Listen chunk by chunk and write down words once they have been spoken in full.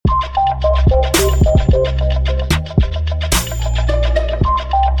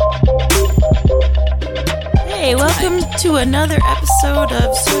to another episode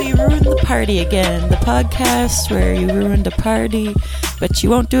of So You Ruined the Party Again, the podcast where you ruined a party, but you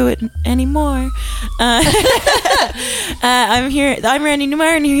won't do it anymore. I'm Randy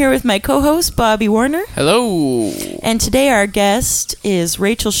Newmeyer, and I'm here with my co-host, Bobby Warner. Hello. And today our guest is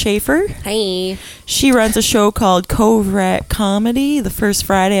Rachel Schaefer. Hi. She runs a show called Cove Rat Comedy, the first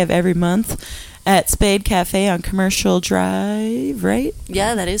Friday of every month at Spade Cafe on Commercial Drive, right?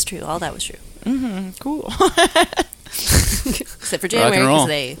 Yeah, that is true. All that was true. Mm-hmm. Cool. Except for January, because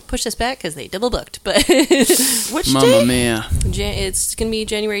they pushed us back because they double booked. But Which Mamma day? mia. It's going to be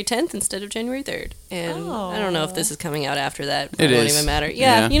January 10th instead of January 3rd. And I don't know if this is coming out after that. It won't is. even matter.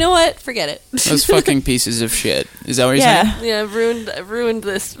 Yeah, Yeah. You know what? Forget it. Those fucking pieces of shit. Is that what you're Yeah. saying? Yeah, I've ruined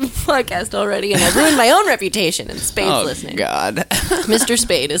this podcast already, and I've ruined my own reputation, and Spade's Oh, listening. God. Mr.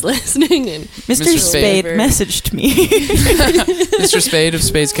 Spade is listening. And Mr. Spade Spade. messaged me. Mr. Spade of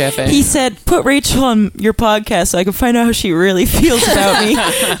Spade's Cafe. He said, put Rachel on your podcast so I can find out how she really feels about me.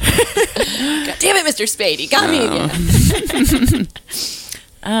 God damn it, Mr. Spade, you got me again.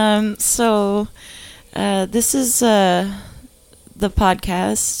 This is the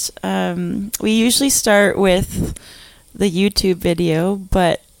podcast. We usually start with the YouTube video,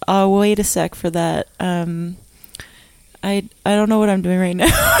 but I'll wait a sec for that. I don't know what I'm doing right now.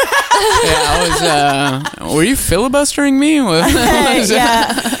 Were you filibustering me? I'm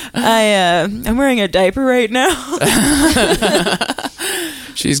wearing a diaper right now.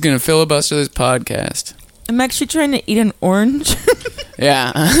 She's going to filibuster this podcast. I'm actually trying to eat an orange.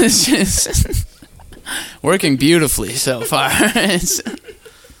 Yeah. It's just working beautifully so far.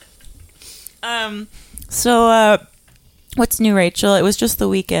 What's new, Rachel? It was just the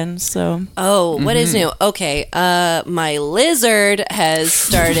weekend, so. Oh, what is new? Okay, my lizard has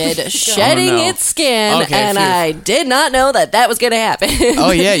started shedding no. its skin, Okay, and phew. I did not know that was going to happen.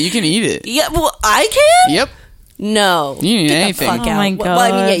 Oh, yeah, you can eat it. Yeah, well, I can? Yep. No. You can eat Get the anything. fuck Oh out. my Well,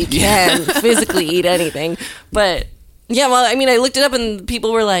 I mean, yeah, you God. can physically eat anything, but yeah, well, I mean, I looked it up, and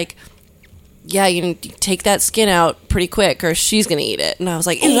people were like, yeah, you can take that skin out pretty quick, or she's going to eat it. And I was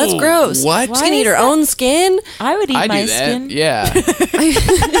like, ew, that's gross. what? She's going to eat her own skin? I would eat I my do that. skin. Yeah.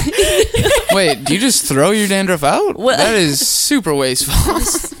 Wait, do you just throw your dandruff out? What? That is super wasteful.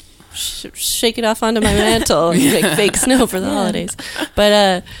 Shake it off onto my mantle and make fake snow for the holidays.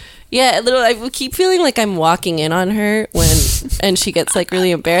 But yeah, I keep feeling like I'm walking in on her and she gets like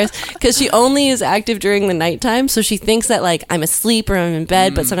really embarrassed because she only is active during the nighttime, so she thinks that like I'm asleep or I'm in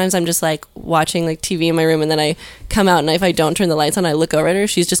bed. But sometimes I'm just like watching like TV in my room, and then I come out, and if I don't turn the lights on, I look over at her.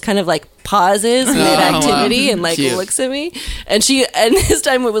 She's just kind of like pauses mid activity wow. and like Cute. looks at me, and this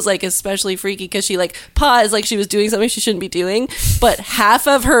time it was like especially freaky because she like paused like she was doing something she shouldn't be doing, but half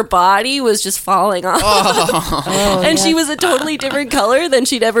of her body was just falling off. And she was a totally different color than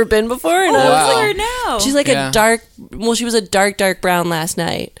she'd ever been before, and I was wow. like, Her now. she's like Yeah. she was a dark brown last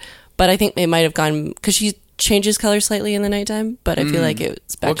night, but I think it might have gone because she changes color slightly in the nighttime, but I feel like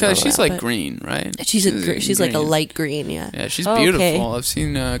it's back Well, to normal because she's now, like but green, right? she's like a green. light green. Yeah. Yeah, she's Okay. beautiful. I've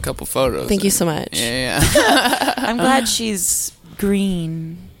seen a couple photos. Thank you so much. Yeah. I'm glad she's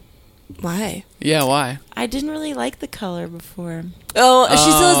green. Why? Yeah, why? I didn't really like the color before. Oh, she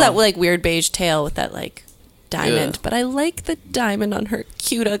still has that like weird beige tail with that like diamond, Yeah. but I like the diamond on her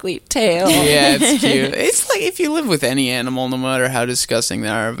cute ugly tail. Yeah, it's cute. It's like if you live with any animal, no matter how disgusting they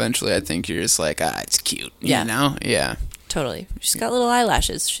are, eventually I think you're just like, it's cute. Yeah. You know? Yeah. Totally. She's got little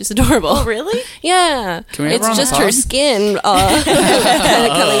eyelashes. She's adorable. Oh, really? Yeah. Can we have It's her on the just her pod? skin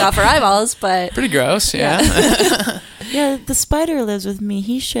kind of coming off her eyeballs, but Pretty gross, yeah. Yeah, the spider lives with me.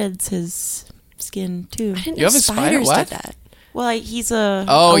 He sheds his skin too. I didn't You know have a spider? spiders What? did that. Well, he's a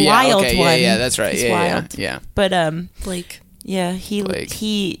Yeah, wild okay, one. yeah, that's right. He's Yeah, wild. yeah. But Blake. yeah, Like-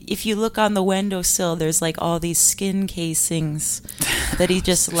 he. If you look on the windowsill, there's like all these skin casings that he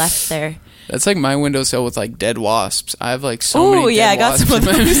just left there. That's like my windowsill with like dead wasps. I have like so Oh, many yeah, dead I got wasps some of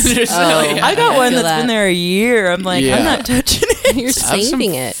in my those. windowsill. Oh. Yeah. I got I one feel that's been that. there a year. I'm like, Yeah. I'm not touching it. You're I have some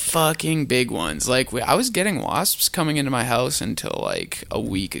saving it. fucking big ones. Like I was getting wasps coming into my house until like a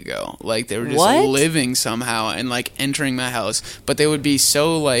week ago. Like they were just What? living somehow and like entering my house, but they would be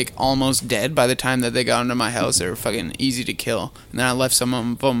so like almost dead by the time that they got into my house. They were fucking easy to kill. And then I left some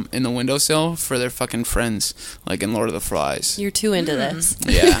of them in the windowsill for their fucking friends, like in Lord of the Flies. You're too into this.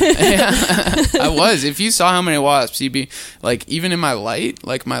 Yeah. I was. If you saw how many wasps, you'd be like, even in my light,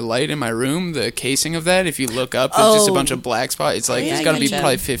 like my light in my room, the casing of that, if you look up, there's just a Oh. bunch of black spots. It's like, Yeah, there's I got to be getcha.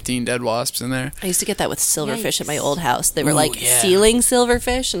 probably 15 dead wasps in there. I used to get that with silverfish at my Yikes. old house. They were Ooh, like yeah. sealing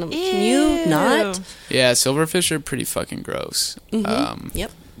silverfish, and I'm like, can you not? Yeah, silverfish are pretty fucking gross.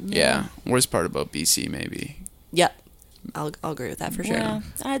 Yep. Yeah. Worst part about BC, maybe. Yep. I'll agree with that for sure. Yeah,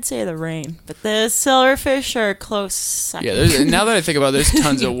 I'd say the rain, but the silverfish are close second. Yeah, now that I think about it, there's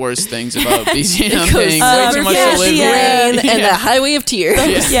tons of worse things about BC. I'm Goes paying way too much yeah, to live the, here. Rain and Yeah. the highway of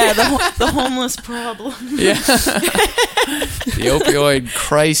tears. Yeah, the homeless problem. Yeah. The opioid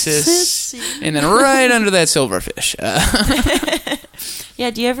crisis. And then right under that silverfish. Yeah,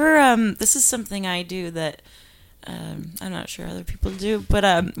 do you ever, this is something I do that I'm not sure other people do,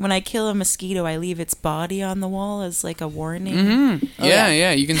 but when I kill a mosquito, I leave its body on the wall as like a warning. Mm-hmm.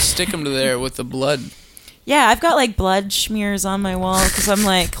 Yeah. You can stick them to there with the blood. Yeah, I've got like blood smears on my wall because I'm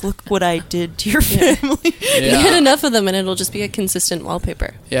like, look what I did to your family. You get enough of them and it'll just be a consistent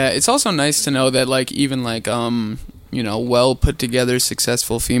wallpaper. Yeah, it's also nice to know that like even like well put together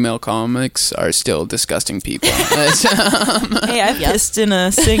successful female comics are still disgusting people. Hey, I've pissed in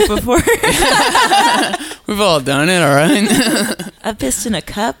a sink before. We've all done it, all right? I've pissed in a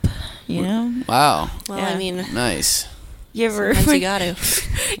cup, you know? Wow. Well, Yeah. I mean, Nice. You ever, sometimes you got to.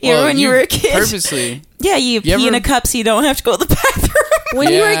 Well, when you were a kid? Purposely. Yeah, you pee in a cup so you don't have to go to the bathroom.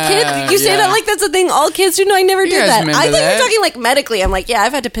 When you were a kid, you say that like that's a thing all kids do. No, I never did guys that. remember I thought you that? were talking like medically. I'm like, yeah,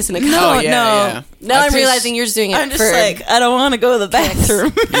 I've had to piss in a cup. No, yeah, no. yeah. Now I I'm piss- realizing you're just doing it I'm just for like, I don't want to go to the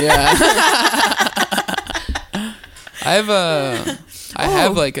bathroom. Yeah. I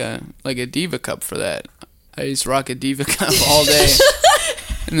have like a Diva cup for that. I just rock a Diva cup all day.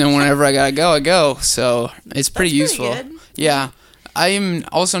 And then whenever I gotta go, I go. So it's pretty useful. good. Yeah. I'm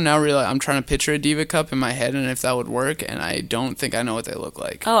also now I'm trying to picture a Diva cup in my head and if that would work, and I don't think I know what they look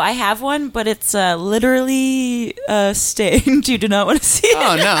like. Oh, I have one, but it's literally stained. You do not want to see it.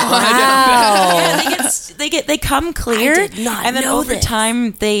 Oh no. Yeah, they come clear, I did not and then know over this.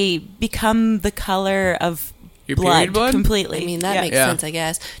 time they become the color of Your period blood? completely. I mean, that Yeah. makes Yeah. sense, I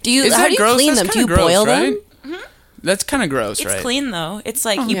guess. How Is do that you gross? clean That's them? Do you kinda gross, boil right? them? That's kind of gross, It's right? clean though. It's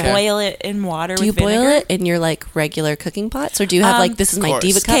like you Okay. boil it in water. Do you with vinegar. boil it in your like regular cooking pots, or do you have like this is Of my course.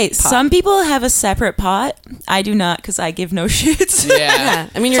 Diva cup Okay, pot? some people have a separate pot. I do not because I give no shits. Yeah. Yeah,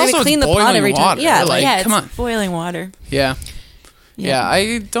 I mean you're It's gonna also clean the pot boiling every time. water. Yeah, Like, yeah, come it's on. boiling water. Yeah. Yeah,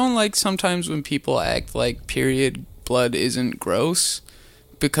 I don't like sometimes when people act like period blood isn't gross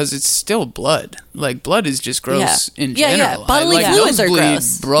because it's still blood. Like blood is just gross in Yeah, yeah. general. Bodily like, fluids are nosebleed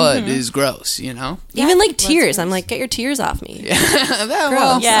gross. blood is gross, you know? even like blood's tears. gross. I'm like, get your tears off me.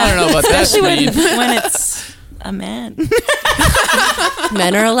 Well, Yeah. I don't know about that. Especially Speed. when it's a man.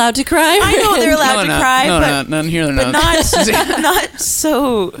 Men are allowed to cry. I know they're allowed to cry, no, but none here. They're but not. not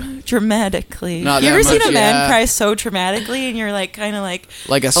so dramatically. Not you that ever seen much, a man yeah. cry so dramatically, and you're like, kind of like,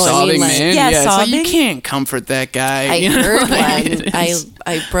 Like a I sobbing mean, like- man. Yeah, It's like you sobbing. can't comfort that guy. I you know? heard Like, one. it is-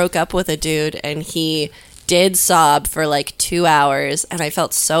 I broke up with a dude, and he did sob for like 2 hours, and I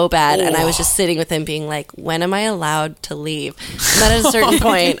felt so bad. And I was just sitting with him, being like, "When am I allowed to leave?" And then at a certain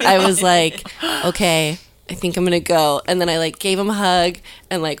point, I was like, "Okay, I think I'm gonna go." And then I like gave him a hug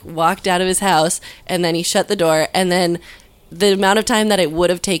and like walked out of his house, and then he shut the door, and then the amount of time that it would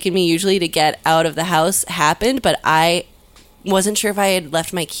have taken me usually to get out of the house happened, but I wasn't sure if I had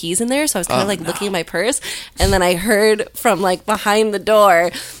left my keys in there, so I was kind of like looking at my purse, and then I heard from like behind the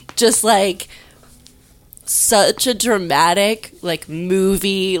door just like such a dramatic like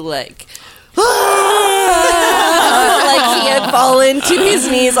movie like like he had fallen to his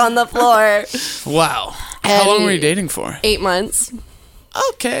knees on the floor. Wow. And- How long were you dating for? 8 months.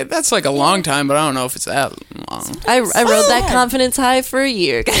 Okay, that's like a long time, but I don't know if it's that long. I rode that confidence high for a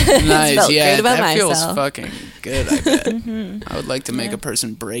year. Nice, Felt yeah, great about that feels myself. fucking good. I bet. I would like to make a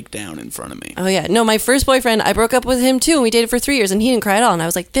person break down in front of me. Oh yeah, no, my first boyfriend, I broke up with him too, and we dated for 3 years, and he didn't cry at all, and I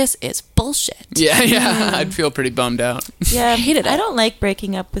was like, this is bullshit. Yeah, I'd feel pretty bummed out. yeah, hated it. I don't like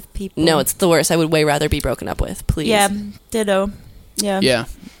breaking up with people. No, it's the worst. I would way rather be broken up with, please. yeah, ditto. Yeah. Yeah,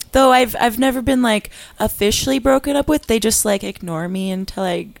 Though I've never been like officially broken up with. They just like ignore me until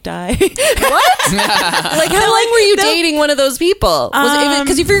I die. What? Like, how long were you no. dating one of those people?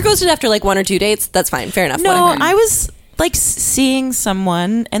 Because if you're ghosted after like 1 or 2 dates, that's fine. Fair enough. No, whatever. I was like seeing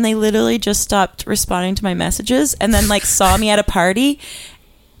someone and they literally just stopped responding to my messages and then like saw me at a party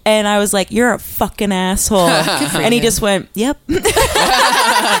and I was like, "You're a fucking asshole." And he just went, "Yep."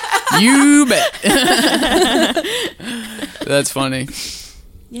 you bet. That's funny.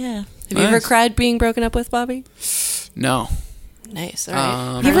 Yeah. Have you ever Nice. cried being broken up with, Bobby? No. Nice. All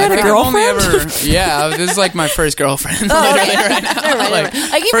right. You ever I had a think I've only girlfriend? yeah, this is like my first girlfriend. Oh, literally okay. right now. Never mind, Like, never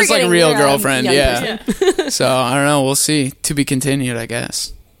mind. I keep first like forgetting real you're, girlfriend. young Yeah. person. So I don't know. We'll see. To be continued, I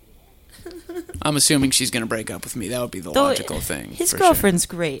guess. I'm assuming she's gonna break up with me. That would be the Though logical thing. His for girlfriend's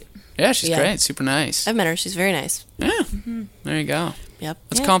great. Sure. Yeah, she's Yeah. great. Super nice. I've met her. She's very nice. Yeah. There you go. Yep.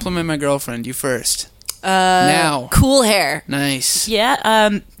 Let's Yeah. compliment my girlfriend. You first. Now. Cool hair. Nice.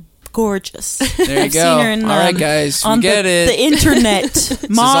 Yeah. gorgeous. There you I've go. seen her in, all right, guys, we on get it. the internet This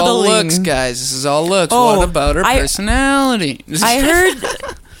modeling. is all looks, guys. This is all looks. Oh, what about her personality?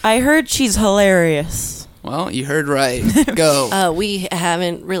 I heard she's hilarious. Well, you heard right. Go. We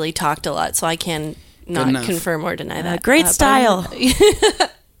haven't really talked a lot, so I can not confirm or deny that. Great style.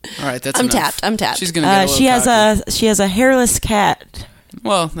 All right, that's I'm enough. tapped. I'm tapped. She's gonna get a she has cocky. she has a hairless cat.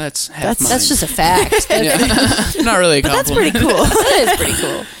 Well, that's half mine. That's just a fact. Yeah. Not really a But that's compliment. pretty cool. That is pretty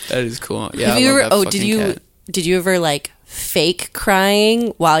cool. That is cool. Yeah. Have I you love ever? that Oh, fucking cat. did you ever like fake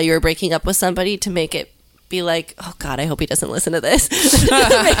crying while you were breaking up with somebody to make it be like, oh God, I hope he doesn't listen to this. Make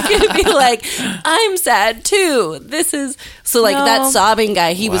it be like, I'm sad too. This is so like No. that sobbing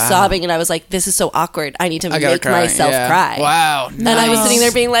guy. He was Wow. sobbing, and I was like, this is so awkward. I need to I gotta make cry. myself Yeah. cry. Wow. And I was sitting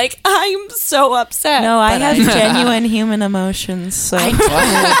there being like, I'm so upset. No, I But have genuine human emotions. So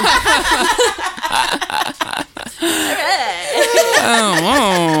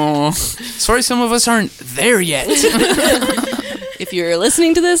Oh. Sorry, some of us aren't there yet. If you're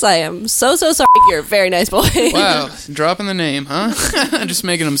listening to this, I am so sorry. You're a very nice boy. Wow, dropping the name, huh? Just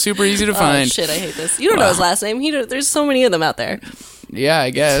making them super easy to Oh find. shit, I hate this. You don't know his last name. There's so many of them out there. Yeah, I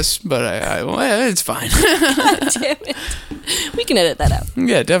guess, but well, it's fine. Damn it. We can edit that out.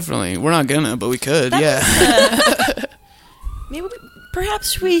 Yeah, definitely. We're not gonna, but we could. Yeah. maybe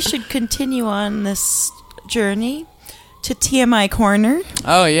perhaps we should continue on this journey to TMI Corner.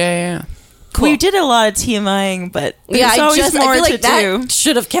 Oh yeah. We did a lot of TMIing, but there's I always more feel like to that do.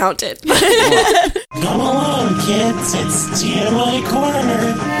 should have counted. Come along, kids. It's TMI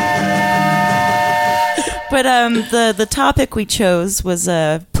Corner. But the topic we chose was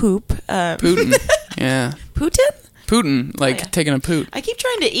poop. Putin. Yeah. Putin? Putin, like yeah. taking a poot. I keep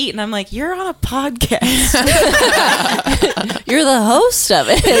trying to eat, and I'm like, you're on a podcast. You're the host of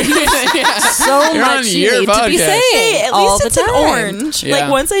it. So You're on much you your need to be podcast. saying Hey, at all least the it's time. an orange. Yeah. Like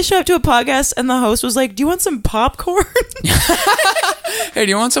once I showed up to a podcast, and the host was like, "Do you want some popcorn?" Hey, do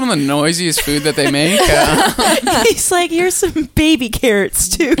you want some of the noisiest food that they make? He's like, "Here's some baby carrots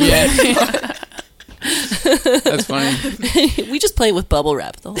too." Yeah. That's funny. We just play with bubble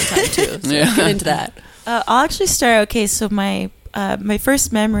wrap the whole time too. So Yeah. get into that. I'll actually start. Okay, so my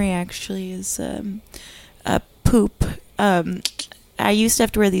first memory actually is poop. I used to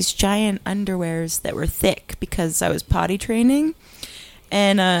have to wear these giant underwears that were thick because I was potty training,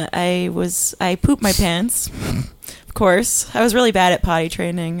 and I pooped my pants. Of course, I was really bad at potty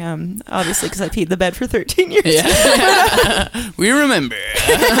training. Obviously, because I peed the bed for 13 years. Yeah. We remember.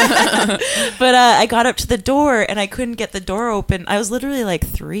 But I got up to the door and I couldn't get the door open. I was literally like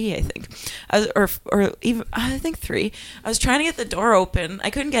 3, I think. Or even I think 3. I was trying to get the door open. I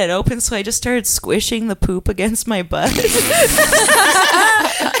couldn't get it open, so I just started squishing the poop against my butt.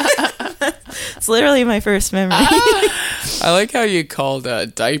 It's literally my first memory. I like how you called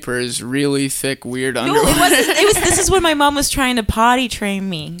diapers really thick, weird No, underwear. it wasn't. It was. This is when my mom was trying to potty train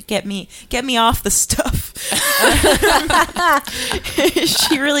me, get me off the stuff.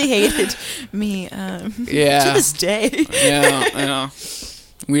 She really hated me. Yeah. To this day. Yeah.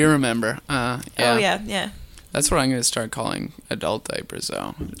 We remember. Yeah. Oh yeah. That's what I'm going to start calling adult diapers,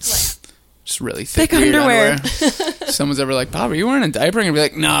 though. Just really thick Thick weird underwear. Someone's ever like, Bob, are you wearing a diaper? And I'd be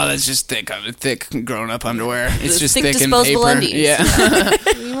like, no, that's just thick grown-up underwear. It's just thick thick and disposable paper. undies. Yeah.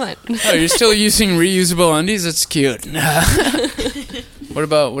 What do you want? Oh, you're still using reusable undies? That's cute. What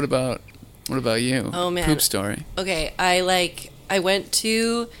about you? Oh, man. Poop story. Okay, I went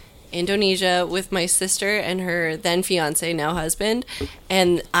to Indonesia with my sister and her then fiance, now husband,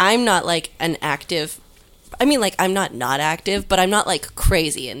 and I'm not like an active. I mean, like, I'm not active, but I'm not like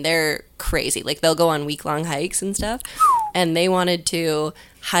crazy, and they're crazy. Like, they'll go on week-long hikes and stuff, and they wanted to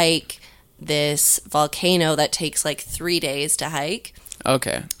hike this volcano that takes like 3 days to hike.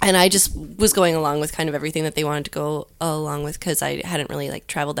 Okay. And I just was going along with kind of everything that they wanted to go along with because I hadn't really like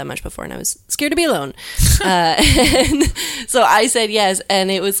traveled that much before and I was scared to be alone. And so I said yes.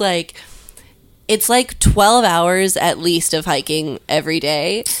 And it was like, it's like 12 hours at least of hiking every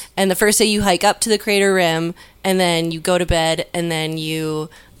day. And the first day you hike up to the crater rim and then you go to bed and then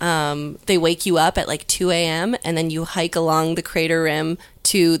they wake you up at like 2 a.m. and then you hike along the crater rim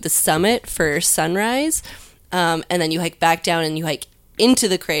to the summit for sunrise. And then you hike back down and you hike into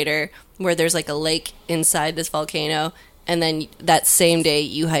the crater where there's like a lake inside this volcano, and then that same day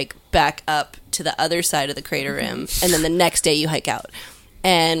you hike back up to the other side of the crater rim, and then the next day you hike out.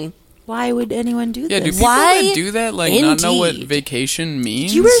 And Why would anyone do Yeah, do this? people Why? that do that like not know what Indeed. vacation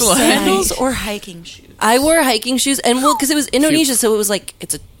means? Do you wear Like- sandals or hiking shoes? I wore hiking shoes, and well, because it was Indonesia, so it was like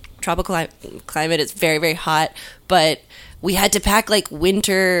it's a tropical climate. It's very, very hot, but we had to pack like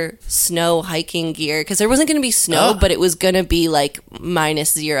winter snow hiking gear because there wasn't going to be snow, but it was going to be like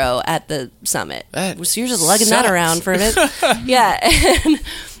 -0 at the summit. So you're just lugging that around for a bit. Yeah.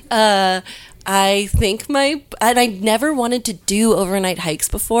 And I think and I never wanted to do overnight hikes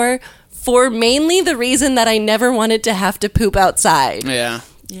before for mainly the reason that I never wanted to have to poop outside. Yeah.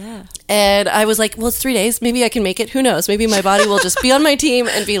 Yeah. And I was like, well, it's 3 days. Maybe I can make it. Who knows? Maybe my body will just be on my team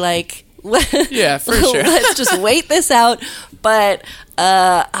and be like, Yeah, for sure. Let's just wait this out. But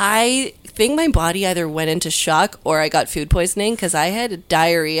I think my body either went into shock or I got food poisoning because I had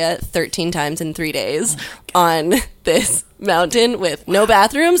diarrhea 13 times in 3 days on this mountain with no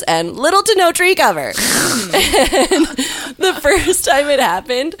bathrooms and little to no tree cover. And the first time it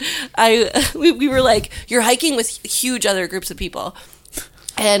happened, we were like, you're hiking with huge other groups of people.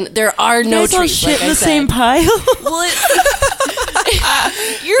 And there are no guys all trees. shit Like in I the said. same pile. Well,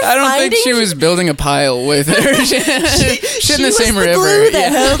 you're I don't think finding- she was building a pile with her. Shit in the same river. Glue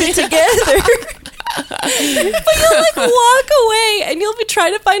that Yeah. held it together. But you'll like walk away and you'll be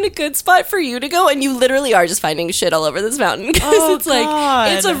trying to find a good spot for you to go, and you literally are just finding shit all over this mountain because Oh, it's like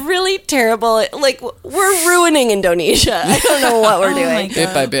God. it's a really terrible. Like we're ruining Indonesia. I don't know what we're Oh, my doing, God.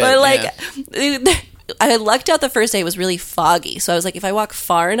 Bit by bit. but like. yeah. I had lucked out the first day. It was really foggy. So I was like, if I walk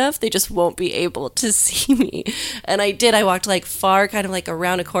far enough, they just won't be able to see me. And I did. I walked like far, kind of like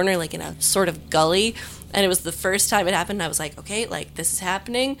around a corner, like in a sort of gully. And it was the first time it happened. And I was like, okay, like this is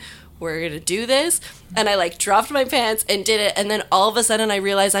happening. We're going to do this. And I like dropped my pants and did it. And then all of a sudden I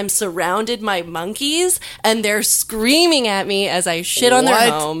realized I'm surrounded by monkeys and they're screaming at me as I shit on their What?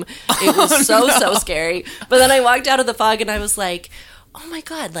 home. It was so scary. But then I walked out of the fog and I was like, oh my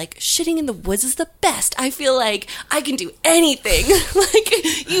God, like shitting in the woods is the best. I feel like I can do anything. Like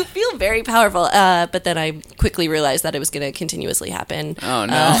you feel very powerful. But then I quickly realized that it was going to continuously happen Oh,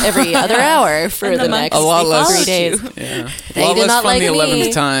 no. every other hour for And the the monkeys, next A lot less. 3 days. Yeah. They a lot did less not fun like the 11th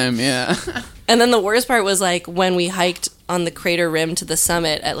me. time. Yeah. And then the worst part was like when we hiked on the crater rim to the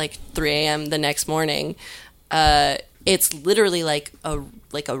summit at like 3 a.m. the next morning. It's literally like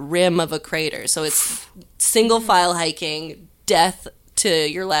a rim of a crater. So it's single file hiking, death to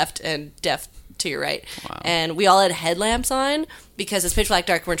your left and death to your right. Wow. And we all had headlamps on because it's pitch black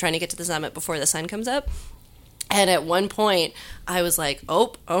dark. We're trying to get to the summit before the sun comes up. And at one point, I was like,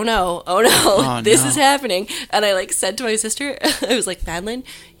 oh no, this no. is happening. And I like said to my sister, I was like, Madeline,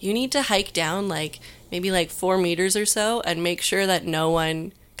 you need to hike down like maybe like 4 meters or so and make sure that no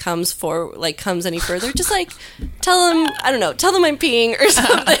one comes any further. Just like tell them I'm peeing or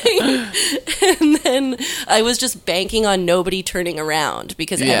something. And then I was just banking on nobody turning around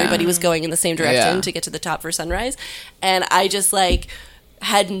because Yeah. everybody was going in the same direction Yeah. to get to the top for sunrise. And I just like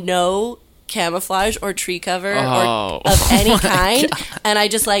had no camouflage or tree cover Oh. or of any kind, and I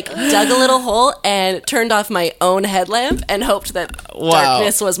just like dug a little hole and turned off my own headlamp and hoped that Wow.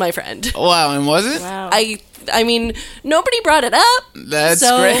 darkness was my friend. Wow. And was it? Wow. I mean, nobody brought it up. That's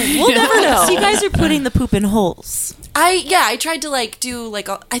so great. We'll never know. So you guys are putting the poop in holes. I tried to like do like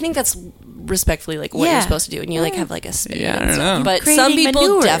I think that's respectfully like what Yeah. you're supposed to do, and you like have like a spin. Yeah, I and don't stuff. know. But Creating some people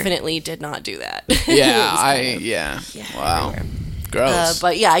manure. definitely did not do that. Yeah. It was Wow. Gross.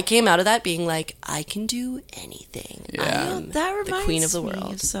 but yeah, I came out of that being like, I can do anything. Yeah. I Well, am that reminds the queen of the me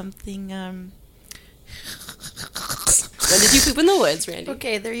world. of something. When did you poop in the woods, Randy?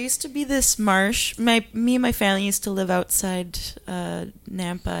 Okay, there used to be this marsh. Me and my family used to live outside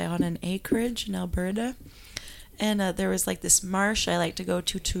Nampa on an acreage in Alberta. And there was like this marsh I like to go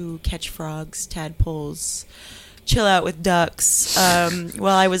to catch frogs, tadpoles, chill out with ducks.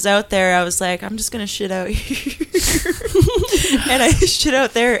 While I was out there, I was like, I'm just going to shit out here. And I shit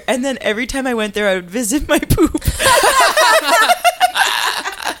out there. And then every time I went there, I would visit my poop.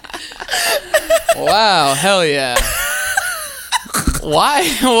 Wow. Hell yeah. Why?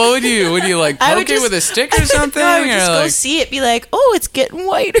 What would you like I would poke it with a stick or something? No, I would or just go like, see it, be like, oh, it's getting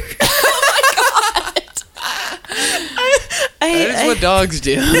whiter. that is what dogs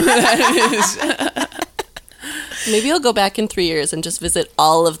do. That is. Maybe I'll go back in 3 years and just visit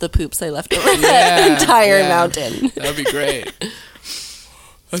all of the poops I left over Yeah, that entire yeah. mountain. That'd be great.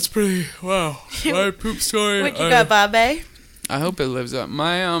 That's pretty. Wow. My poop story. What you got, Bob? I hope it lives up.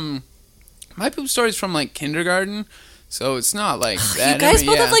 My poop story's from like kindergarten, so it's not like that. You guys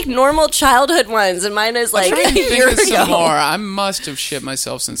both yeah. have like normal childhood ones, and mine is like I'm trying to a think year of some ago. more. I must have shit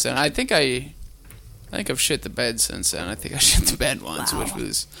myself since then. I think I've shit the bed since then. I think I shit the bed once, which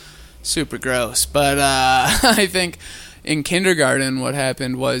was super gross. But I think in kindergarten what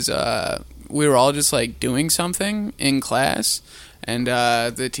happened was we were all just like doing something in class, And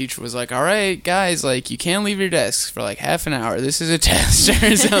the teacher was like, all right, guys, like, you can't leave your desks for like half an hour. This is a test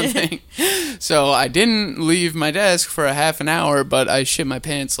or something. So I didn't leave my desk for a half an hour, but I shit my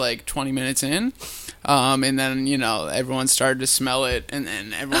pants like 20 minutes in. And then, you know, everyone started to smell it, and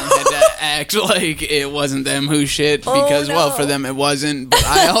then everyone had to act like it wasn't them who shit, because, well, for them it wasn't, but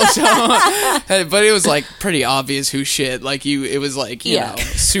I also, but it was, like, pretty obvious who shit. Like, it was, like, you know,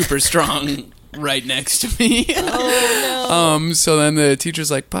 super strong right next to me. So then the teacher's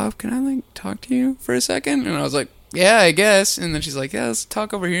like, Bob, can I, like, talk to you for a second? And I was like, yeah, I guess. And then she's like, yeah, let's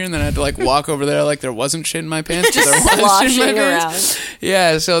talk over here. And then I had to, like, walk over there like there wasn't shit in my pants. But there was shit in my pants.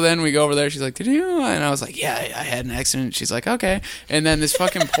 Yeah, so then we go over there. She's like, did you? And I was like, yeah, I had an accident. She's like, okay. And then this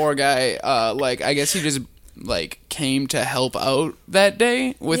fucking poor guy, like, I guess he just, like, came to help out that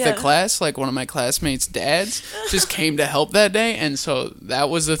day with the class. Like, one of my classmates' dads just came to help that day. And so that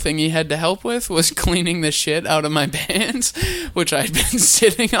was the thing he had to help with, was cleaning the shit out of my pants, which I'd been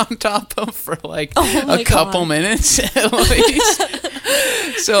sitting on top of for, like, a couple minutes at least.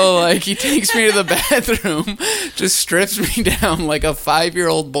 So, like, he takes me to the bathroom, just strips me down like a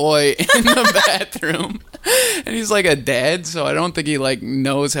 5-year-old boy in the bathroom. And he's like a dad, so I don't think he, like,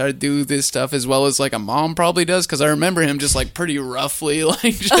 knows how to do this stuff as well as, like, a mom probably does, because I remember him just, like, pretty roughly,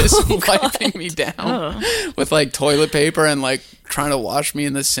 like, just wiping me down with, like, toilet paper and, like, trying to wash me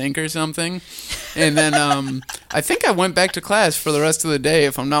in the sink or something. And then I think I went back to class for the rest of the day,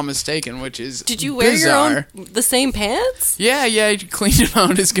 if I'm not mistaken, which is Did you wear bizarre. the same pants? Yeah, he cleaned them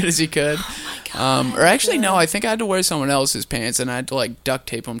out as good as he could. Oh my God. Or actually, no, I think I had to wear someone else's pants, and I had to, like, duct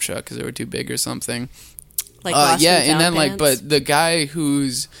tape them shut because they were too big or something. Like lost yeah, and and then, found like, pants? but the guy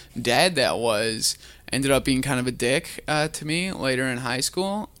whose dad that was ended up being kind of a dick to me later in high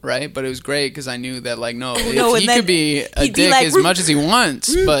school, right? But it was great because I knew that, like, he could be a dick like, as much as he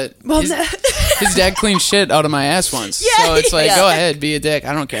wants, but his dad cleaned shit out of my ass once. Yeah, so it's like, go ahead, be a dick.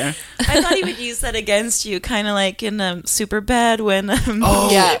 I don't care. I thought he would use that against you, kind of like in Superbad when.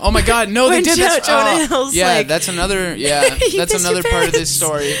 Oh my God! No, they When did this. Jonah Hill's yeah, like, that's another. Yeah, that's pissed your another part of this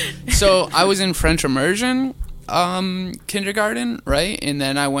pants. story. So I was in French immersion, kindergarten, right? And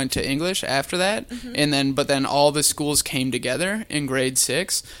then I went to English after that, and but then all the schools came together in grade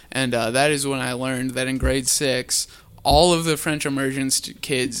 6, and that is when I learned that in grade 6. All of the French immersion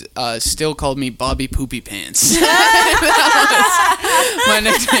kids still called me Bobby Poopy Pants. That was my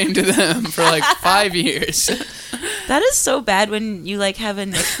nickname to them for like 5 years. That is so bad when you, like, have a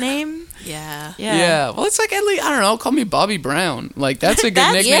nickname. Yeah. Well, it's like, at least, I don't know, call me Bobby Brown. Like, that's a good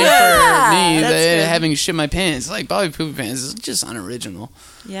That's- nickname yeah. for me, That's good. having shit my pants. Like, Bobby Poopy Pants is just unoriginal.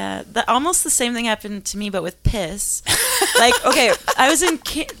 Yeah, almost the same thing happened to me, but with piss. Like, okay, I was in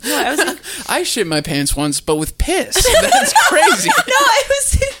I shit my pants once, but with piss. That's crazy. No, I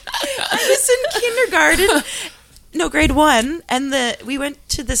was in kindergarten. No, grade 1, and we went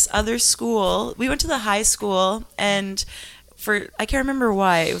to this other school. We went to the high school, and I can't remember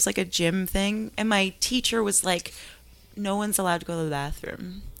why. It was like a gym thing, and my teacher was like, "No one's allowed to go to the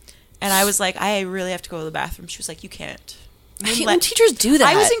bathroom," and I was like, "I really have to go to the bathroom." She was like, "You can't." I hate when teachers do that.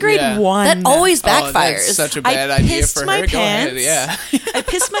 I was in grade 1. That always Oh, backfires. that's such a bad idea pissed for my her. Go ahead, pants. yeah. I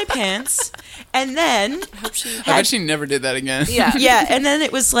pissed my pants, and then I bet she never did that again. yeah, and then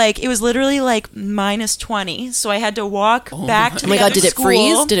it was literally like minus 20, so I had to walk back to Oh my the God, other did it school.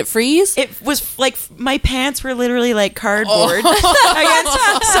 freeze? Did it freeze? It was like my pants were literally like cardboard.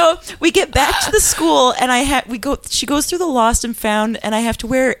 Against, so we get back to the school, and she goes through the lost and found, and I have to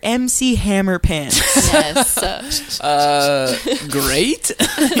wear MC Hammer pants. Yes. Great.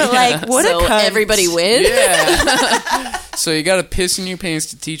 But like, what so a cunt. everybody wins? Yeah. So you got to piss in your pants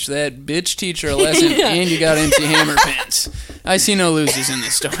to teach that bitch teacher a lesson, and you got MC Hammer pants. I see no losers in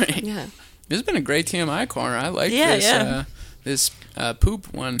this story. Yeah. This has been a great TMI corner. I like Yeah, this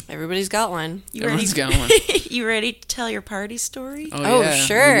poop one. Everybody's got one. You ready? Everyone's got one. You ready to tell your party story? Oh, yeah.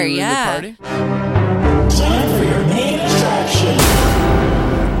 sure, You yeah. the party? Time for your main attraction.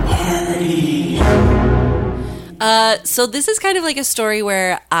 Party. So this is kind of like a story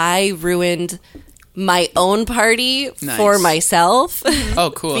where I ruined my own party Nice. for myself.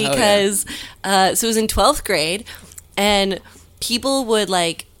 Oh, cool. Hell yeah. Because so it was in 12th grade, and people would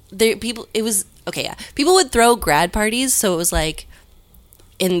people would throw grad parties, so it was like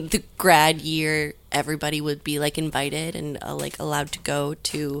in the grad year everybody would be like invited and like allowed to go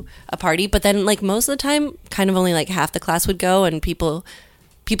to a party, but then like most of the time kind of only like half the class would go, and people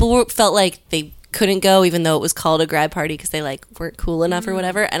felt like they couldn't go even though it was called a grad party because they like weren't cool enough or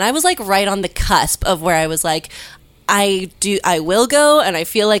whatever. And I was like right on the cusp of where I was like, I will go, and I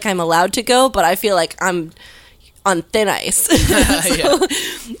feel like I'm allowed to go, but I feel like on thin ice.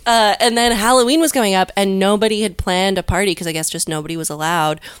 Yeah. And then Halloween was coming up, and nobody had planned a party because I guess just nobody was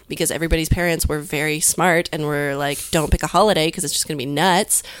allowed because everybody's parents were very smart and were like, don't pick a holiday because it's just going to be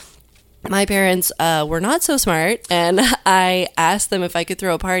nuts. My parents were not so smart, and I asked them if I could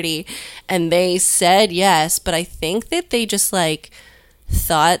throw a party, and they said yes, but I think that they just like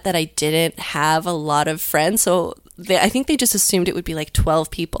thought that I didn't have a lot of friends, so I think they just assumed it would be like 12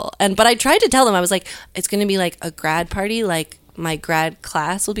 people. But I tried to tell them, I was like, it's going to be like a grad party, like my grad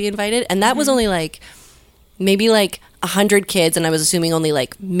class will be invited, and that was only like maybe like 100 kids, and I was assuming only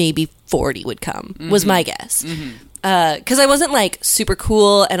like maybe 40 would come, was my guess. Because I wasn't like super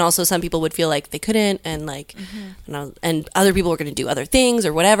cool, and also some people would feel like they couldn't, and like and other people were going to do other things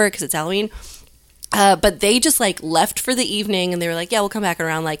or whatever because it's Halloween. But they just like left for the evening, and they were like, yeah, we'll come back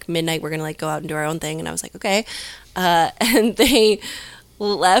around like midnight, we're gonna like go out and do our own thing. And I was like, okay. And they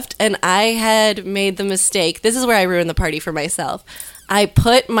left, and I had made the mistake, this is where I ruined the party for myself. I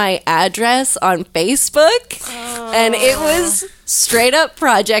put my address on Facebook, and it was straight up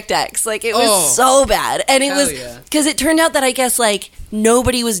Project X. Like, it was so bad. And it was, because it turned out that I guess, like,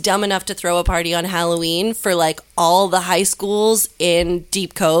 nobody was dumb enough to throw a party on Halloween for, like, all the high schools in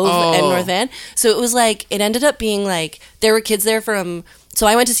Deep Cove and North Van. So it was, like, it ended up being, like, there were kids there from, so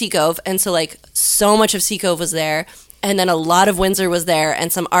I went to Sea Cove, and so, like, so much of Sea Cove was there. And then a lot of Windsor was there,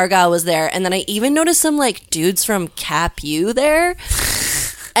 and some Argyle was there, and then I even noticed some like dudes from Cap U there.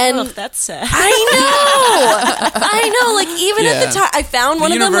 And that's sad. I know. Like even at the time, I found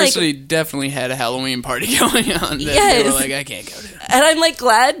one of them. Like, university definitely had a Halloween party going on. Yes. They were like, I can't go to it. And I'm like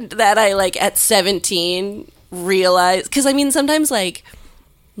glad that I like at 17 realized, because I mean sometimes like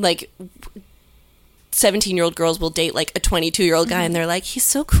 17-year-old girls will date like a 22-year-old guy, and they're like, he's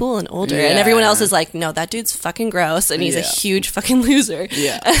so cool and older, and everyone else is like, no, that dude's fucking gross, and he's a huge fucking loser.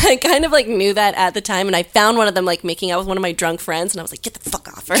 I kind of like knew that at the time, and I found one of them like making out with one of my drunk friends, and I was like, get the fuck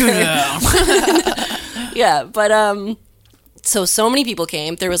off her. But so many people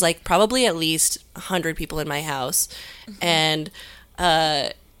came. There was like probably at least 100 people in my house, and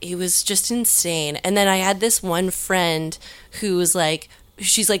it was just insane. And then I had this one friend who was like,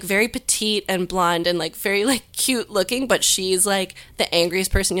 she's like very petite and blonde and like very like cute looking, but she's like the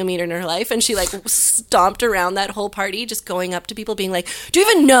angriest person you'll meet in her life. And she like stomped around that whole party, just going up to people being like, do you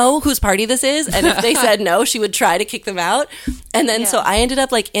even know whose party this is? And if they said no, she would try to kick them out. And then so I ended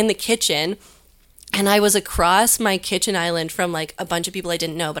up like in the kitchen, and I was across my kitchen island from like a bunch of people I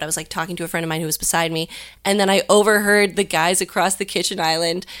didn't know, but I was like talking to a friend of mine who was beside me. And then I overheard the guys across the kitchen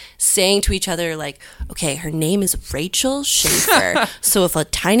island saying to each other like, okay, her name is Rachel Schaefer. So if a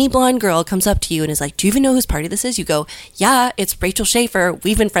tiny blonde girl comes up to you and is like, do you even know whose party this is? You go, yeah, it's Rachel Schaefer.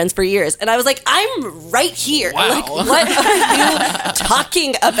 We've been friends for years. And I was like, I'm right here. Wow. Like, what are you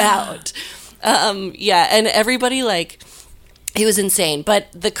talking about? And everybody like, it was insane. But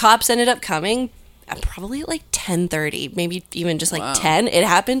the cops ended up coming probably at like 10:30, maybe even just like 10. It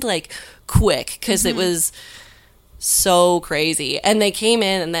happened like quick because it was so crazy. And they came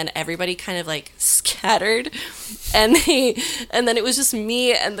in, and then everybody kind of like scattered, and then it was just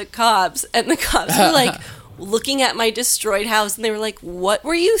me and the cops, and the cops were like looking at my destroyed house, and they were like, what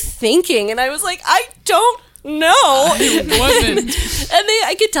were you thinking? And I was like, I don't know. It wasn't. And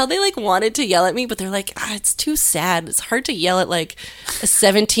I could tell they like wanted to yell at me, but they're like, it's too sad. It's hard to yell at like a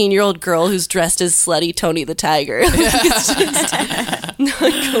 17-year-old girl who's dressed as slutty Tony the Tiger. Like, it's just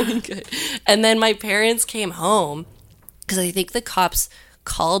not going good. And then my parents came home because I think the cops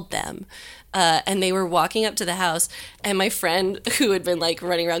called them. And they were walking up to the house, and my friend who had been like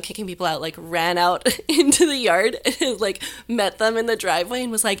running around kicking people out like ran out into the yard and like met them in the driveway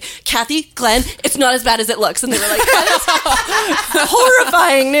and was like, Kathy, Glenn, it's not as bad as it looks. And they were like, that is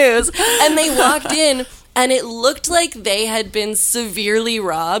horrifying news. And they walked in, and it looked like they had been severely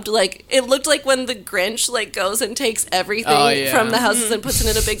robbed. Like, it looked like when the Grinch, like, goes and takes everything from the houses and puts it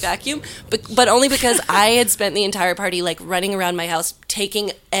in a big vacuum. But only because I had spent the entire party, like, running around my house,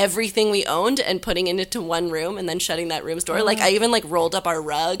 taking everything we owned and putting it into one room and then shutting that room's door. Like, I even, like, rolled up our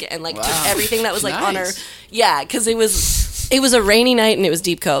rug and, like, took everything that was, like, on our... Yeah, because it was a rainy night, and it was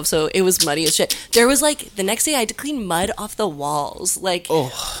Deep Cove, so it was muddy as shit. There was, like, the next day I had to clean mud off the walls. Like,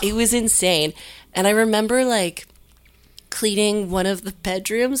 it was insane. And I remember, like, cleaning one of the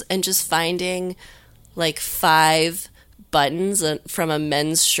bedrooms and just finding, like, 5 buttons from a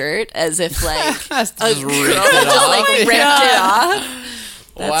men's shirt as if, like, a girl just, like, ripped it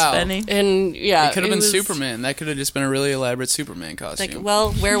off. That's funny. And, yeah. It could have been Superman. That could have just been a really elaborate Superman costume. Like,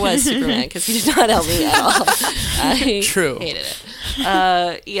 well, where was Superman? Because he did not help me at all. I True. hated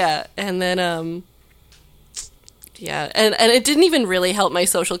it. Yeah. And then, yeah, and it didn't even really help my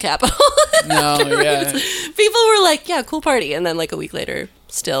social capital. No, yeah. People were like, yeah, cool party. And then like a week later,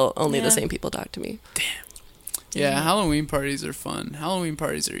 still only Yeah. the same people talk to me. Yeah, Halloween parties are fun. Halloween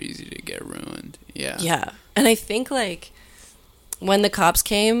parties are easy to get ruined. Yeah. Yeah. And I think like when the cops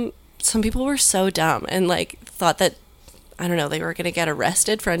came, some people were so dumb and like thought that, I don't know, they were going to get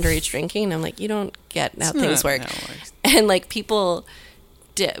arrested for underage drinking. And I'm like, you don't get how It's things not work. how it works. And like people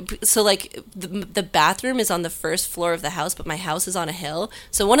did, so like the bathroom is on the first floor of the house, but my house is on a hill.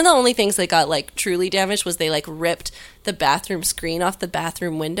 So one of the only things that got like truly damaged was they like ripped the bathroom screen off the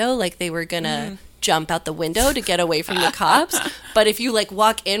bathroom window. Like they were going to jump out the window to get away from the cops. But if you like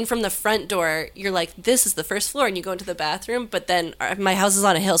walk in from the front door, you're like, this is the first floor, and you go into the bathroom. But then my house is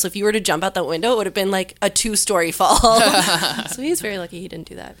on a hill, so if you were to jump out that window, it would have been like a 2-story fall. So he's very lucky he didn't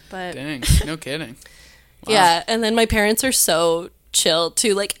do that. But Dang, no kidding. Wow. yeah, and then my parents are so chill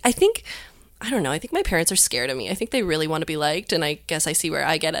too. Like I think my parents are scared of me. I think they really want to be liked, and I guess I see where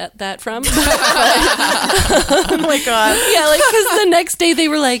I get that from. Oh my god. Yeah, like because the next day they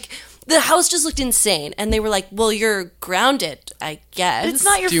were like, the house just looked insane, and they were like, well, you're grounded, I guess. It's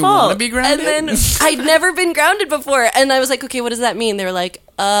not your Do you fault. want to be grounded? And then I'd never been grounded before, and I was like, okay, what does that mean? They were like,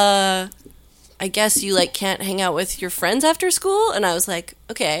 I guess you like can't hang out with your friends after school. And I was like,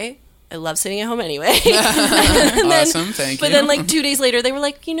 okay, I love sitting at home anyway. And then- Awesome, thank you. But then like 2 days later, they were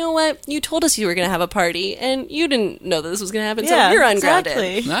like, you know what? You told us you were going to have a party, and you didn't know that this was going to happen, so you're ungrounded.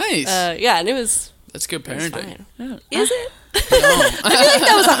 Exactly. Nice. Yeah, and it was That's good fine. parenting. Is it? I feel like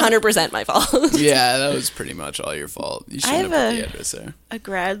that was 100% my fault. Yeah, that was pretty much all your fault. You shouldn't have have put the a- address there. A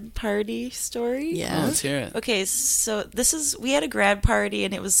grad party story. Oh, Yeah. let's hear it. Okay, so we had a grad party,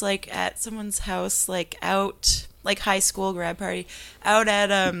 and it was like at someone's house, like out, like high school grad party, out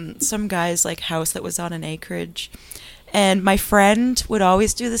at some guy's like house that was on an acreage. And my friend would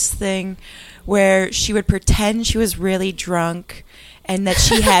always do this thing where she would pretend she was really drunk and that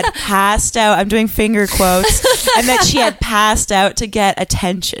she had passed out. I'm doing finger quotes. And that she had passed out to get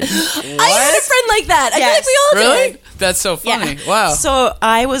attention. I had a friend like that. I feel like Yes. we all Really? did. That's so funny. Wow. So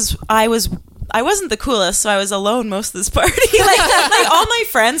I wasn't the coolest, so I was alone most of this party. like all my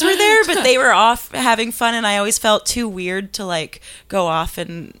friends were there, but they were off having fun, and I always felt too weird to like go off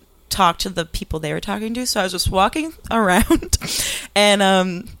and talk to the people they were talking to. So I was just walking around, and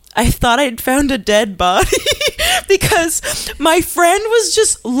I thought I'd found a dead body because my friend was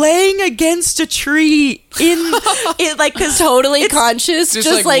just laying against a tree in it, like, because Totally conscious, Just,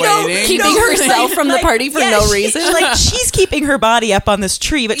 just like, like, waiting? keeping No, herself from the party for no reason. Like she's keeping her body up on this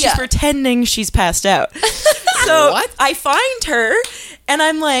tree, but she's Yeah. pretending she's passed out. So What? I find her, and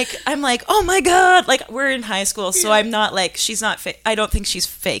I'm like, oh my god! Like we're in high school, so I'm not like she's not. I don't think she's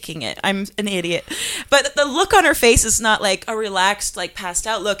faking it. I'm an idiot, but the look on her face is not like a relaxed, like passed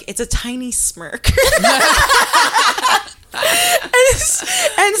out look. It's a tiny smirk.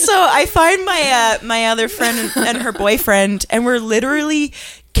 And so I find my other friend and her boyfriend, and we're literally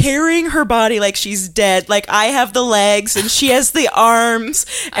carrying her body like she's dead. Like I have the legs and she has the arms,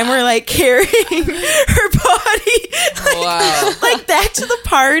 and we're like carrying her body Wow. like back to the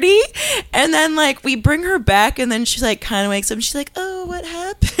party. And then like we bring her back, and then she like kind of wakes up and she's like, oh, what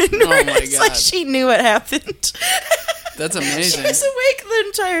happened? Oh my It's like God. she knew what happened. That's She amazing. was awake the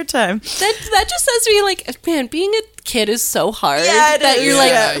entire time. That just says to me, like, man, being a kid is so hard Yeah, it that is. you're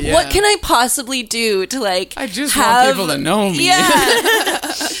Yeah, like, yeah. what can I possibly do to like? I just have... want people to know me. Yeah.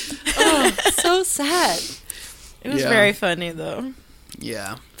 Oh, so sad. It was Yeah. very funny though.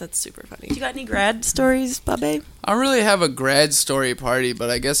 Yeah. That's super funny. You got any grad stories, Bubby? I don't really have a grad story party, but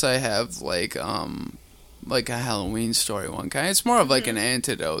I guess I have like a Halloween story one kind. It's more of like an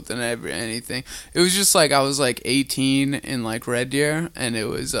antidote than anything. It was just like I was like 18 in like Red Deer, and it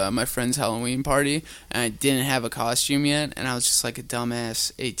was my friend's Halloween party, and I didn't have a costume yet, and I was just like a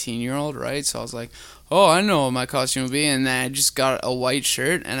dumbass 18-year-old, right? So I was like, oh, I know what my costume would be, and then I just got a white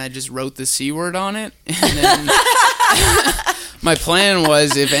shirt, and I just wrote the C word on it, and then my plan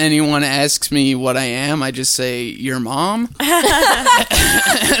was if anyone asks me what I am, I just say, your mom. And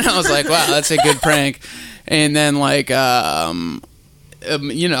I was like, wow, that's a good prank. And then, like, you know,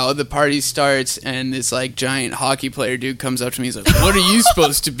 the party starts, and this, like, giant hockey player dude comes up to me. He's like, what are you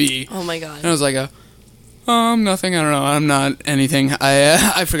supposed to be? Oh my god. And I was like, nothing. I don't know. I'm not anything.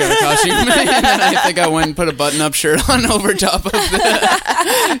 I forgot a costume. And then I think I went and put a button-up shirt on over top of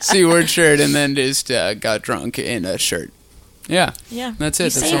the C-word shirt, and then just got drunk in a shirt. Yeah. Yeah. That's it. You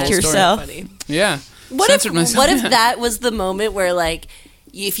That's the saved whole story. yourself. Funny. Yeah. What Censored if myself. what if that was the moment where like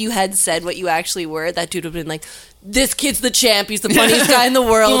if you had said what you actually were, that dude would have been like, this kid's the champ. He's the funniest guy in the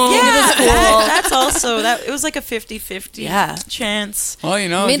world. King of the school. That's also it was like a 50-50 chance. Well, you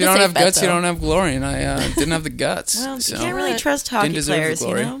know, Made if you the don't safe have bet, guts, you though. don't have glory, and I didn't have the guts. Well, so. you can't really trust Didn't hockey deserve the players, you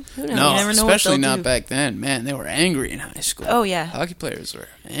glory. know? Who knows? No, You never know what especially they'll not do. back then. Man, they were angry in high school. Oh, yeah. Hockey players were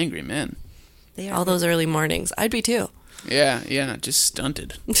angry, man. They are. All those early mornings. I'd be too. Yeah, just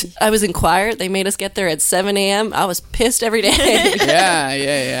stunted. I was in choir. They made us get there at 7 a.m. I was pissed every day.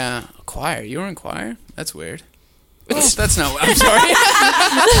 yeah. Choir. You were in choir? That's weird. That's not. I'm sorry.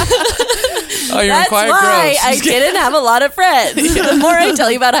 Oh, you're in That's choir. why Gross. I didn't have a lot of friends. The more I tell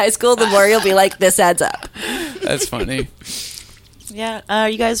you about high school, the more you'll be like, this adds up. That's funny. Yeah. Are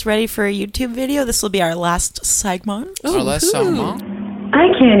you guys ready for a YouTube video? This will be our last segment. Our last song, huh? I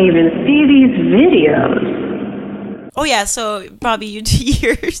can't even see these videos. Oh, yeah. So, Bobby, you do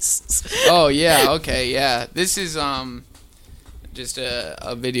yours. Oh yeah, okay, yeah. This is just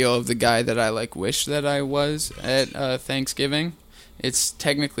a video of the guy that I like wish that I was at Thanksgiving. It's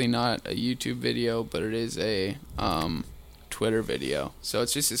technically not a YouTube video, but it is a Twitter video. So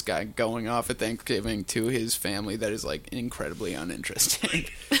it's just this guy going off at Thanksgiving to his family that is like incredibly uninteresting.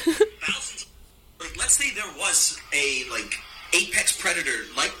 Like, let's say there was a apex predator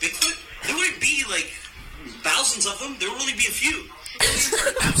like Bigfoot, there wouldn't be thousands of them. There would only be a few.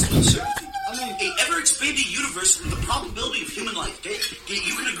 Absolute certainty. I mean, a ever-expanding universe with the probability of human life. Okay,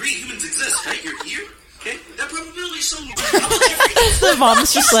 you can agree humans exist, right? You're here. Okay, that probability is so low. The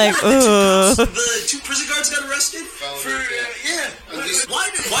mom's just like, ugh. The 2 prison guards got arrested for Why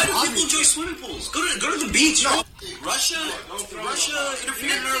do people enjoy swimming pools? Go to the beach. No. Russia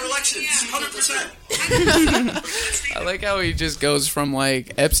interfered in our elections. 100%. I like how he just goes from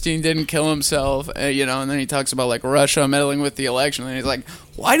like Epstein didn't kill himself, and then he talks about like Russia meddling with the election, and he's like,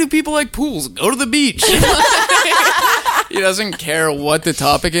 why do people like pools? Go to the beach. He doesn't care what the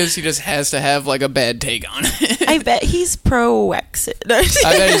topic is. He just has to have like a bad take on it. I bet he's pro-exit. I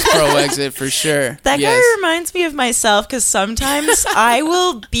bet he's pro-exit for sure. That Yes. guy reminds me of myself because sometimes I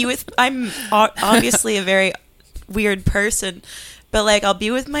will be I'm obviously a very weird person, but like I'll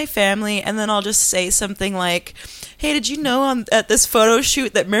be with my family and then I'll just say something like, hey, did you know at this photo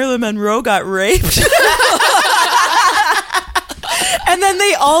shoot that Marilyn Monroe got raped? And then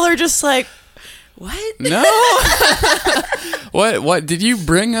they all are just like, what? No. What? Did you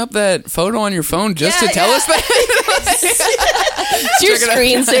bring up that photo on your phone just to tell us that? It's your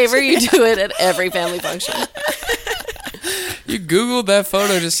screensaver. You do it at every family function. You Googled that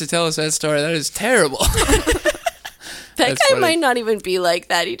photo just to tell us that story. That is terrible. That That's guy funny. might not even be like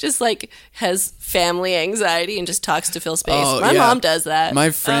that. He just has family anxiety and just talks to fill space. Oh, My yeah. mom does that. My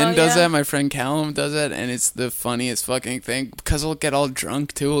friend does yeah. that. My friend Callum does that, and it's the funniest fucking thing because we'll get all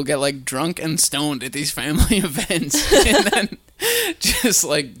drunk too. We'll get like drunk and stoned at these family events, and then just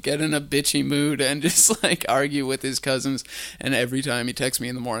like get in a bitchy mood and just like argue with his cousins. And every time he texts me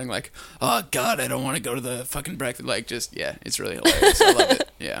in the morning, like, "Oh God, I don't want to go to the fucking breakfast." Like, just it's really hilarious. I love it.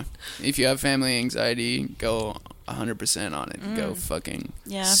 Yeah, if you have family anxiety, go 100% on it. Go fucking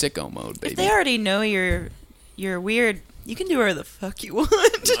sicko mode, baby. If they already know you're weird, you can do whatever the fuck you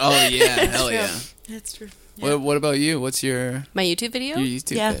want. Oh yeah, hell yeah. That's true. What about you? What's your My YouTube video?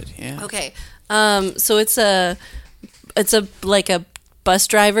 YouTube Yeah. vid? Yeah. Okay. So it's a bus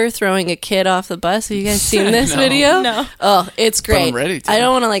driver throwing a kid off the bus. Have you guys seen this No. video? No. Oh, it's great. I'm ready to. I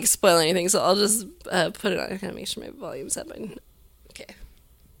don't want to spoil anything, so I'll just put it on. I gotta make sure my volume's up. Okay.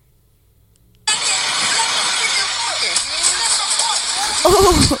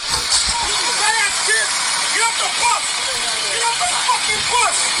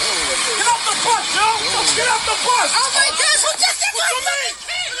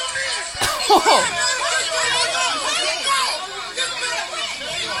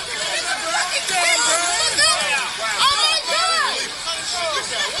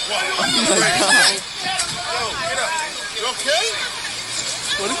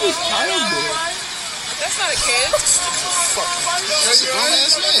 What is this child doing? That's not a kid. That's a grown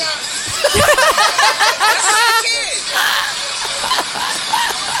ass man.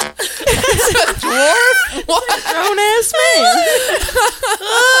 Grown ass man.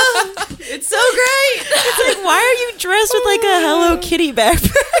 It's so great. It's like, why are you dressed with like a Hello Kitty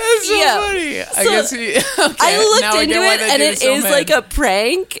backpack? That's so Yeah. funny. I So, guess he. Okay, I looked now I into get why it, they and did it so is mad. like a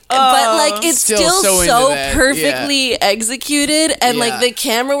prank, but like it's Still still so so, into that, perfectly executed, and Yeah. like the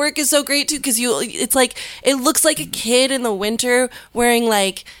camera work is so great too because it's like it looks like a kid in the winter wearing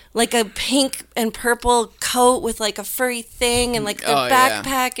like like a pink and purple coat with like a furry thing and like their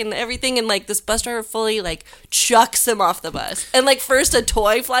backpack and everything, and like this bus driver fully like chucks him off the bus, and like first a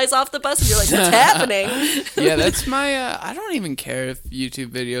toy flies off the bus and you're like, what's happening? Yeah, that's my I don't even care if YouTube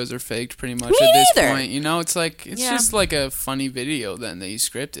videos are faked pretty much Me at this neither. point. You know, it's like it's just like a funny video then that you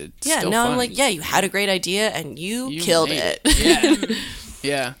scripted. It's Yeah, still no, I'm funny. like, yeah, you had a great idea and you killed made it. Yeah.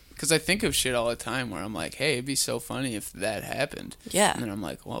 Yeah. Because I think of shit all the time where I'm like, hey, it'd be so funny if that happened. Yeah. And then I'm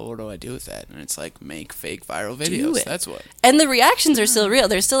like, well, what do I do with that? And it's like, make fake viral Do videos. it. That's what. And the reactions are still real.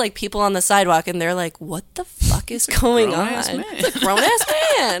 There's still like people on the sidewalk and they're like, what the fuck is going on? grown-ass man. It's a grown-ass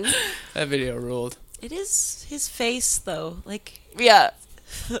man. That video ruled. It is his face, though. Like, Yeah.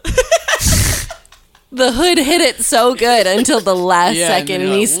 The hood hit it so good until the last Yeah, and second, then and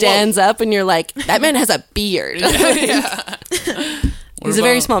you're he like, stands up, and you're like, that man has a beard. What He's a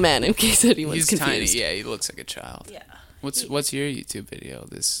very about- small man, in case anyone's He's confused. tiny. Yeah, he looks like a child. yeah. What's your YouTube video?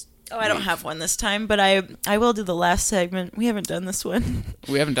 This Oh, I don't have one this time, but I will do the last segment. We haven't done this one.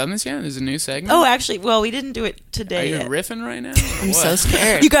 we haven't done this yet. There's a new segment. Oh, actually, well, we didn't do it Are today you yet. riffing right now? I'm so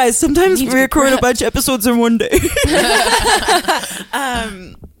scared. You guys, sometimes we need to be record a prepped. bunch of episodes in one day.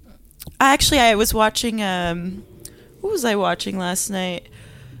 I was watching, what was I watching last night?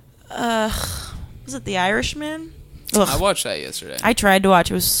 Was it The Irishman? I Ugh. watched that yesterday. I tried to watch.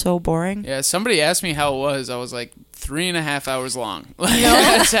 It was so boring. Yeah, somebody asked me how it was. I was like 3.5 hours long.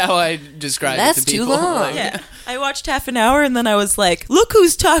 That's how I describe it That's to too people. long. Like, Yeah. I watched half an hour and then I was like, look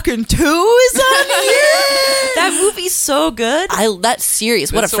who's talking to is on here. That movie's so good. That's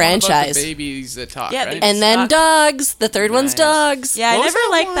serious. What a that's the one about franchise. the babies that talk, Yeah, right? they- And then dogs. The third one's Nice. dogs. Yeah, I What was never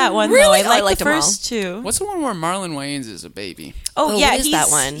that liked that one, Really? though. Oh, I I liked liked the them all. first two. What's the one where Marlon Wayans is a baby? Oh, Oh, yeah, what is that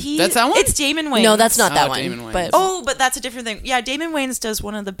one? That's that one? It's Damon Wayans. No, that's not Oh, that one. Damon Wayans. But But that's a different thing. Yeah, Damon Wayans does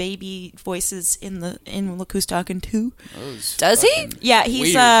one of the baby voices in Look Who's Talking To. Those does he? fucking- Yeah,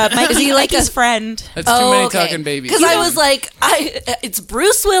 he's Weird. Mikey, Is he like Mikey's a- friend. That's too many talking babies. Because I was like, it's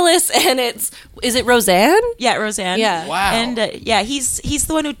Bruce Willis and is it Roseanne? Yeah, Roseanne. Yeah. Wow. And yeah, he's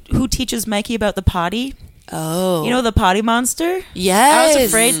the one who teaches Mikey about the potty. Oh, You know, the potty monster. yes. I was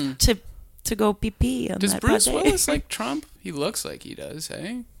afraid to go pee pee on Does that Bruce potty. Willis like Trump? He looks like he does,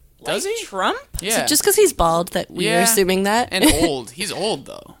 hey? Does he? Trump? Yeah. Just because he's bald, that we're Yeah. assuming that. And old. He's old,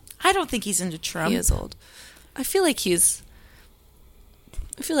 though. I don't think he's into Trump. He is old. I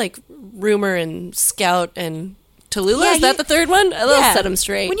feel like Rumor and Scout and Tallulah, Yeah, is that the third one? I'll set him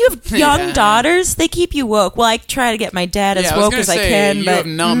straight. When you have young Yeah. daughters, they keep you woke. Well, I try to get my dad as Yeah, I was woke gonna as I say, can, you but have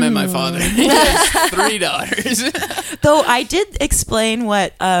not met my father. He has 3 daughters. though I did explain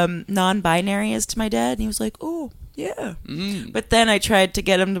what non-binary is to my dad, and he was like, "Oh, yeah." Mm. But then I tried to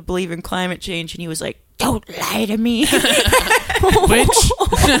get him to believe in climate change, and he was like, "Don't lie to me." Which?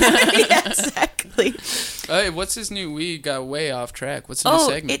 Yeah, exactly. Hey, what's this new? We got way off track. What's the new Oh,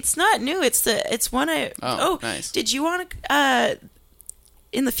 segment? it's not new. It's one I. Oh, nice. Did you want to?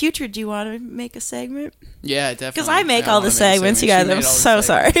 In the future, do you want to make a segment? Yeah, definitely. Because I make Yeah, all wanna the make a segments, you segment. guys. She I'm made all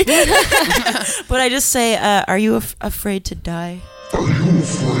so the sorry. But I just say, are you afraid to die? Are you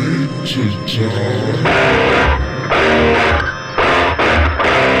afraid to die?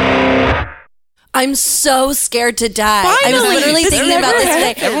 I'm so scared to die. I was Finally! literally This thinking about never this today.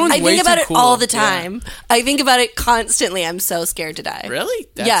 happened. Everyone's I way think about too it cool. all the Yeah. time. I think about it constantly. I'm so scared to die. Really?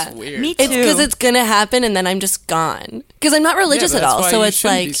 That's Yeah. weird. Me It's too. because it's gonna happen and then I'm just gone. Because I'm not religious Yeah, at but that's all, why so you it's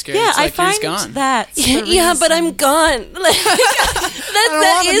shouldn't be like, scared. Yeah, It's I like you're find gone. that's the yeah, but I'm reason. gone. Like,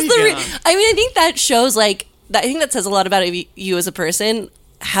 that wanna is be the. gone. I mean, I think that shows like that. I think that says a lot about you as a person.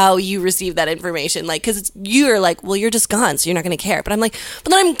 How you receive that information, like, because you're like, well, you're just gone, so you're not going to care. But I'm like, but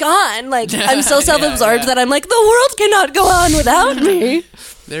then I'm gone. Like, I'm so self-absorbed yeah. that I'm like, the world cannot go on without me.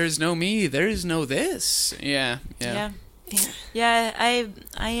 There is no me. There is no this. Yeah. Yeah, I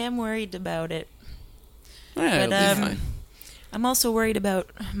am worried about it. Yeah, But it'll be fine. I'm also worried about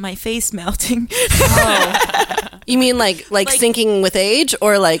my face melting. You mean like sinking with age,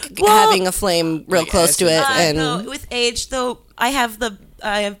 or like Well- having a flame real Like close to it? acid. And no, with age, though,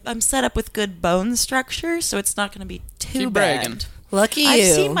 I'm set up with good bone structure, so it's not going to be too Keep bad. bragging. lucky you.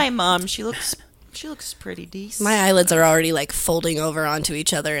 I've seen my mom. She looks pretty decent. My eyelids are already like folding over onto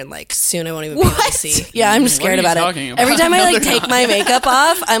each other, and like soon I won't even be able to see. Yeah, I'm just What are scared you about talking it. about? Every time I like No, they're take not. my makeup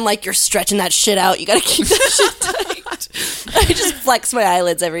off, I'm like, you're stretching that shit out. You gotta keep that shit tight. I just flex my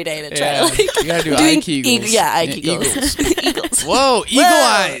eyelids every day to try Yeah. to like. You gotta do doing eye kegels. eye kegels. Eagles. Eagles. Whoa, eagle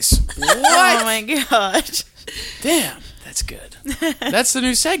eyes. Oh What? my god! Damn, that's good. That's the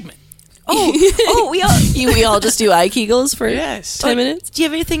new segment. We all just do eye kegels for Yes. 10 minutes. Do you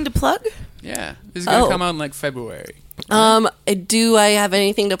have anything to plug? Yeah, this is gonna Oh. come out in like February. Do I have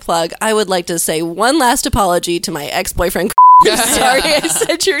anything to plug? I would like to say one last apology to my ex-boyfriend Sorry, I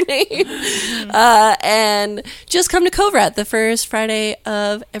said your name. And just come to Covrat the first Friday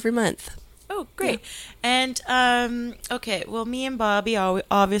of every month. Oh, great. And, okay, well, me and Bobby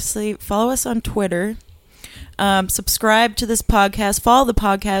obviously follow us on Twitter. Subscribe to this podcast. Follow the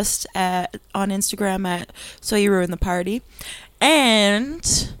podcast on Instagram at So You Ruin the Party.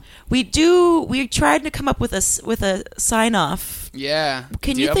 And we tried to come up with a sign-off. Yeah.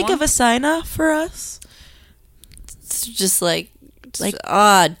 Can Do you have think one? of a sign-off for us? It's just like, Like-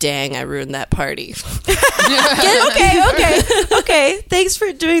 dang, I ruined that party. Okay. Thanks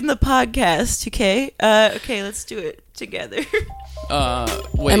for doing the podcast, okay? Okay, let's do it together.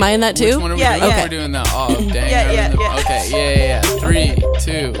 Wait, Am I in that too? Which one are we Yeah, doing? yeah. We're doing that. Oh, dang. Yeah. Okay, yeah. 3,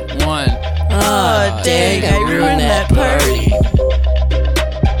 2, 1. Oh, dang, I ruined that party.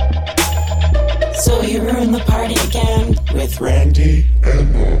 So you ruined the party again with Randy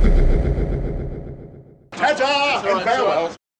and Bobby. Ta-ta and farewell.